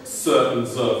s and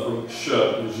z from sh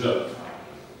and j.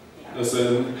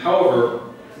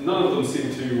 However, none of them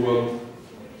seem to.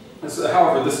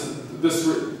 However, this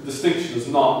distinction is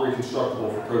not reconstructible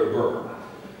for Proto-Berber,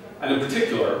 and in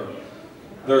particular,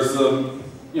 there's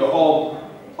all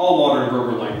modern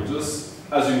Berber languages,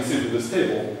 as you can see from this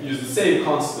table, use the same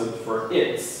consonant for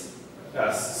its,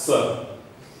 s,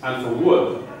 and for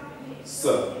wood, s.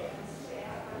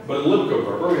 But in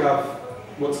Libico-Berber, we have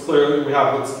what's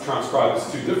transcribed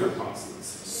as two different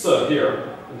consonants, s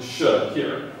here and sh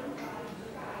here.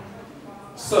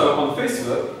 So on the face of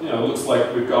it, it looks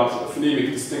like we've got a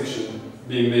phonemic distinction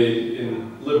being made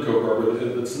in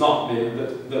Libico-Berber that's not made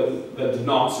that did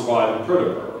not survive in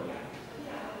Proto-Berber.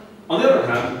 On the other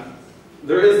hand,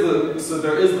 there is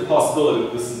the possibility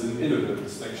that this is an innovative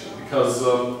distinction because,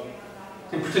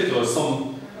 in particular,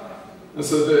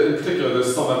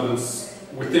 there's some evidence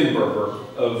within Berber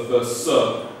of s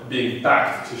being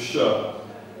backed to sh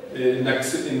in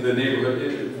the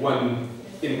neighborhood when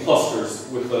in clusters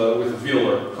with a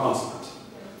velar consonant.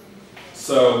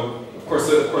 So, of course,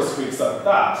 if we accept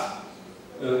that,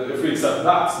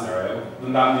 scenario,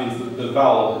 then that means that the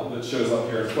vowel that shows up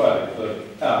here in phonetic, the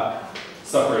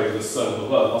separating the s and the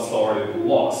l, must already be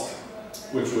lost,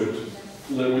 which would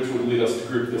lead us to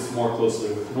group this more closely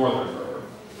with Northern Berber.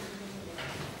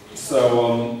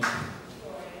 So,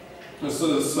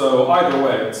 So either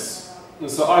way,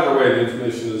 the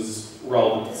information is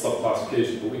relevant to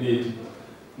subclassification, but we need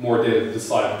more data to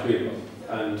decide between them.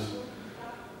 And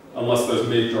unless there's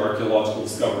major archaeological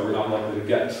discovery, we're not likely to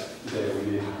get the data we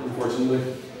need, unfortunately.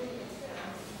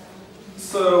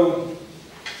 So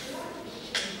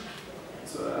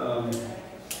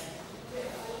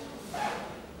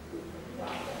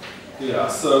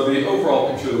the overall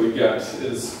picture that we get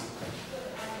is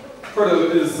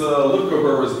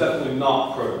Libico-Berber is definitely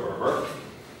not Proto-Berber.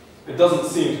 It doesn't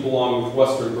seem to belong with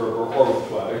Western Berber or with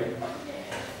Tuareg,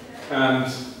 and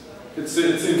it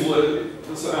seems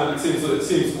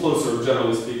closer,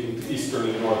 generally speaking, to Eastern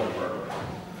and Northern Berber,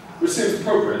 which seems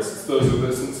appropriate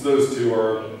since those two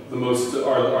are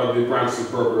the branches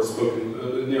of Berber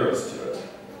spoken nearest to it.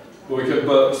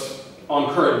 But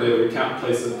on current data, we can't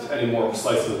place it any more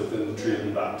precisely within the tree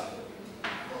than that.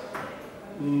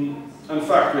 In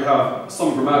fact, we have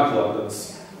some grammatical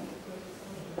evidence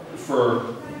for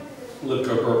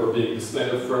Libico-Berber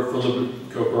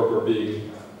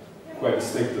being quite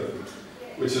distinctive,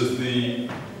 which is the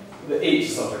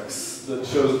H suffix that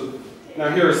shows. Now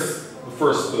here's the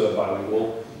first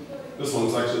bilingual. This one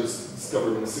was actually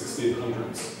discovered in the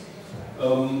 1600s.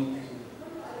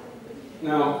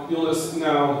 Now you'll notice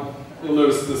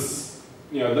this.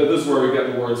 This is where we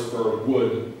get the words for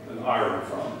wood and iron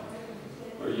from,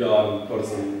 or yan, what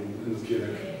is in the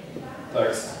Punic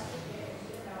text.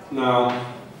 Now,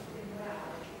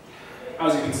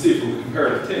 as you can see from the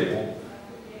comparative table,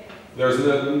 there's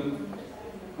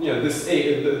this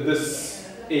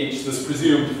H, this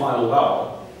presumed final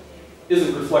vowel,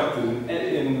 isn't reflected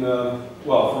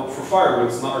for firewood,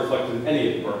 it's not reflected in any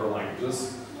of the Berber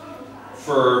languages.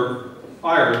 For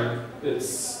iron,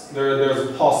 there's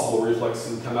a possible reflex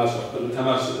in Tamashek, but the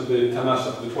Tamashek,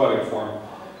 the Tuareg form,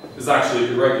 is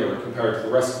actually irregular compared to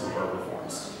the rest of the Berber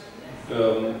forms.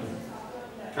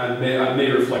 And may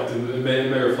reflect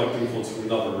influence from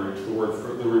another root,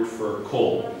 the root for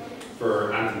coal,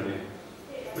 for Anthony,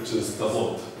 which is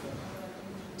Tazont.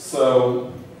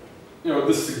 So, what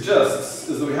this suggests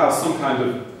is that we have some kind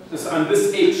of, and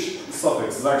this H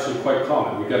suffix is actually quite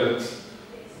common. We get it,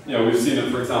 we've seen it,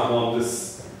 for example, on this,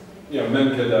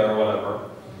 Memkede or whatever,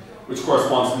 which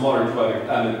corresponds to modern Tuareg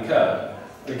Amenked,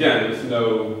 again, with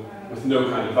no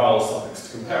kind of vowel suffix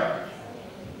to compare.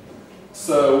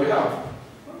 So we have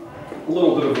a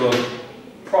little bit of a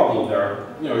problem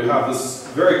there. You have this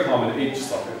very common H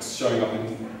suffix showing up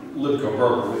in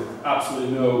Libico-Berber with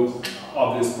absolutely no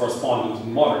obvious correspondence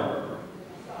in modern Berber.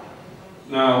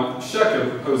 Now, Sheke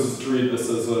proposes to read this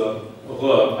as a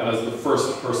re and as the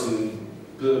first person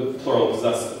plural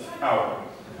possessive, our.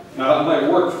 Now that might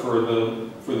work for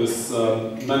this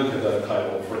Menkede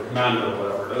title, for commander or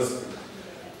whatever it is,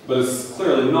 but it's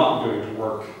clearly not going to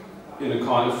work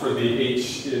for the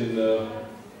H in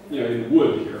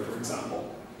wood here, for example.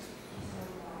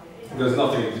 There's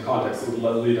nothing in the context that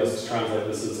would lead us to translate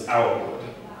this as our wood,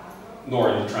 nor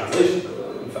in the translation,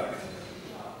 in fact.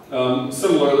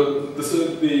 Similar,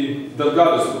 the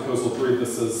Delgado's proposal to read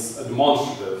this as a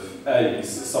demonstrative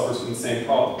suffers from the same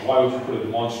problem. Why would you put a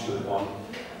demonstrative on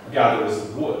gatherers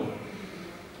of wood,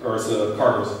 or as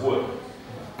carvers of wood?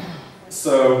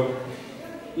 So,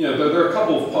 there are a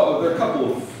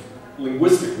couple of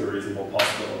linguistically reasonable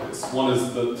possibilities. One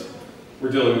is that we're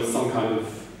dealing with some kind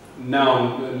of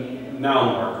noun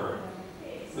marker.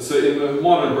 So in the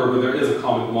modern Berber, there is a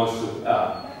common demonstrative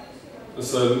a.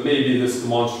 So maybe this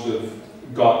demonstrative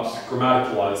got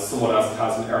grammaticalized somewhat as it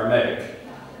has in Aramaic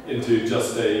into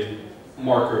just a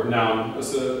marker of noun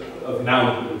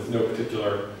with no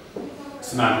particular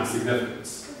semantic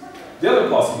significance. The other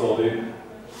possibility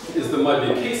is there might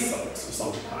be a case suffix of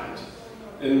some kind.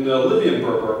 In Libyan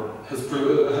Berber has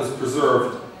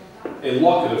preserved a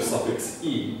locative suffix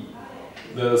e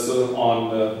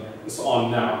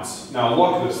on nouns. Now, a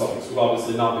locative suffix would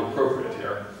obviously not be appropriate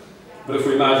here, but if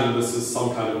we imagine this is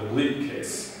some kind of oblique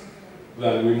case,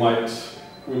 then we might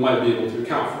be able to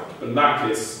account for it. But in that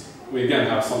case, we again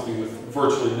have something with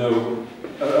virtually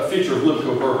a feature of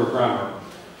Libico-Berber grammar,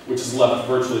 which has left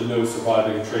virtually no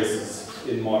surviving traces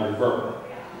in modern Berber.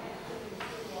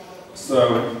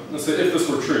 So if this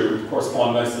were true, it would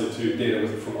correspond nicely to data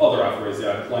from other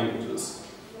Afroasiatic languages.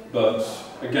 But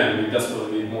again, we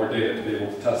desperately need more data to be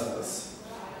able to test this.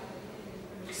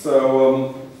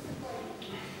 So,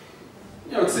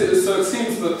 it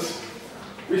seems that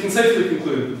we can safely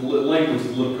conclude that the language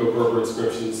of Libico-Berber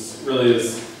inscriptions really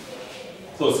is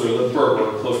closely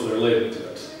related to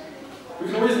it. We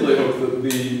can reasonably hope that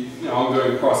the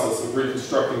ongoing process of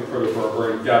reconstructing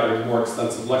Proto-Berber and gathering more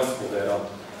extensive lexical data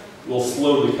will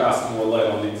slowly cast more light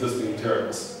on the existing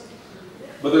materials.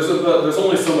 But there's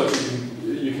only so much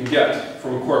you can get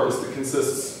from a corpus that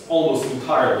consists almost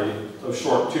entirely of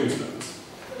short tombstones.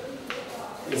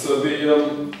 And so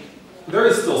there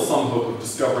is still some hope of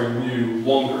discovering new,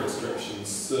 longer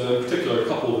inscriptions. In particular, a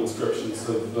couple of inscriptions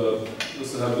have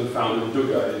been found in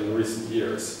Duga in recent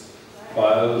years,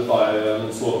 by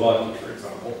Lameen Souag, for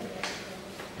example.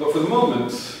 But for the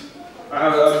moment,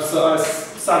 I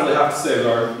sadly have to say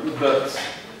that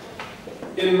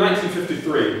in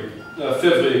 1953,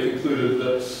 Fevrier concluded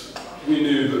that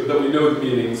we know the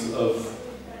meanings of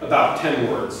about 10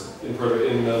 words in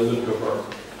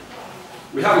Libico-Berber.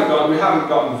 We haven't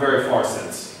gotten very far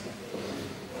since.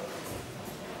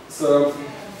 So,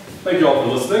 thank you all for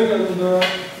listening, and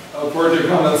I look forward to your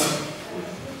comments.